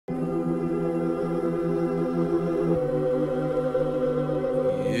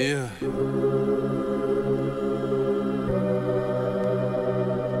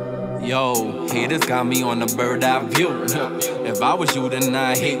Yo, haters got me on a bird eye view. If I was you, then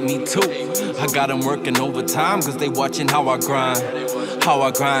I'd hate me too. I got them working overtime cause they watching how I grind. How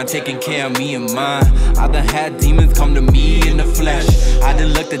I grind, taking care of me and mine. I done had demons come to me in the flesh. I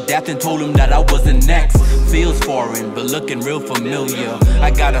done looked at death and told them that I wasn't next. Feels foreign, but looking real familiar.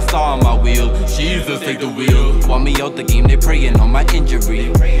 I got a star on my wheel, Jesus take the wheel. Want me out the game, they praying on my injury.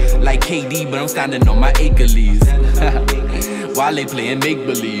 Like KD, but I'm standing on my Achilles. While they playing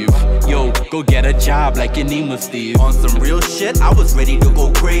make-believe. Yo, go get a job like your name was Steve. On some real shit, I was ready to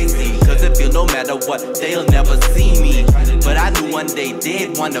go crazy. Cause it feel no matter what, they'll never see me. But I knew one day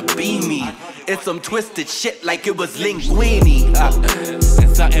they'd wanna be me. It's some twisted shit like it was Linguini.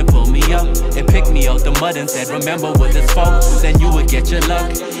 And something pulled me up and picked me out the mud and said, remember what it's for, then you would get your luck.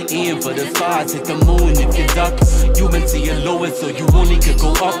 Aim for the stars, hit the moon if you duck. You been seeing lowest, so you only could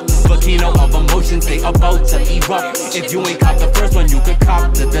go up. Volcano of emotions, they about to erupt. If you ain't cop the first one, you could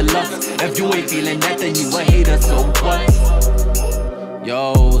cop the deluxe. If you ain't feeling that, then you a hater, so what?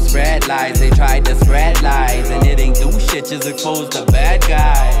 Yo, spread lies, they tried to spread lies. And it ain't do shit, just expose the bad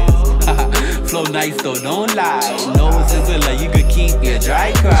guys. Flow nice though, don't lie. No sizzler, you could keep your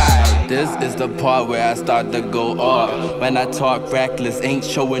dry cry. This is the part where I start to go off. When I talk reckless, ain't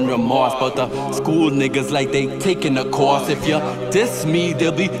showing remorse. But the school niggas like they taking a course. If you diss me,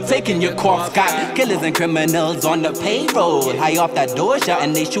 they'll be taking your corpse. Got killers and criminals on the payroll. High off that door shot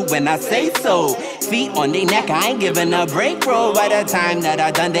and they shoot when I say so. Feet on their neck, I ain't giving a break, bro. By the time that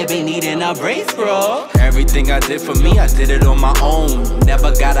I done, they be needing a brace, bro. Everything I did for me, I did it on my own.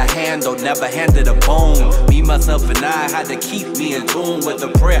 Never got a handle, never handed a bone. Me, myself, and I had to keep me in tune with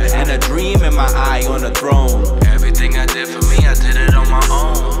a prayer and a dream in my eye on the throne. Everything I did for me, I did it on my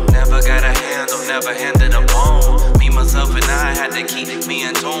own. Never got a handle, never handed a bone. Me, myself, and I had to keep me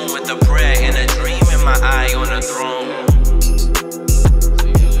in tune with a prayer and a dream in my eye on the throne.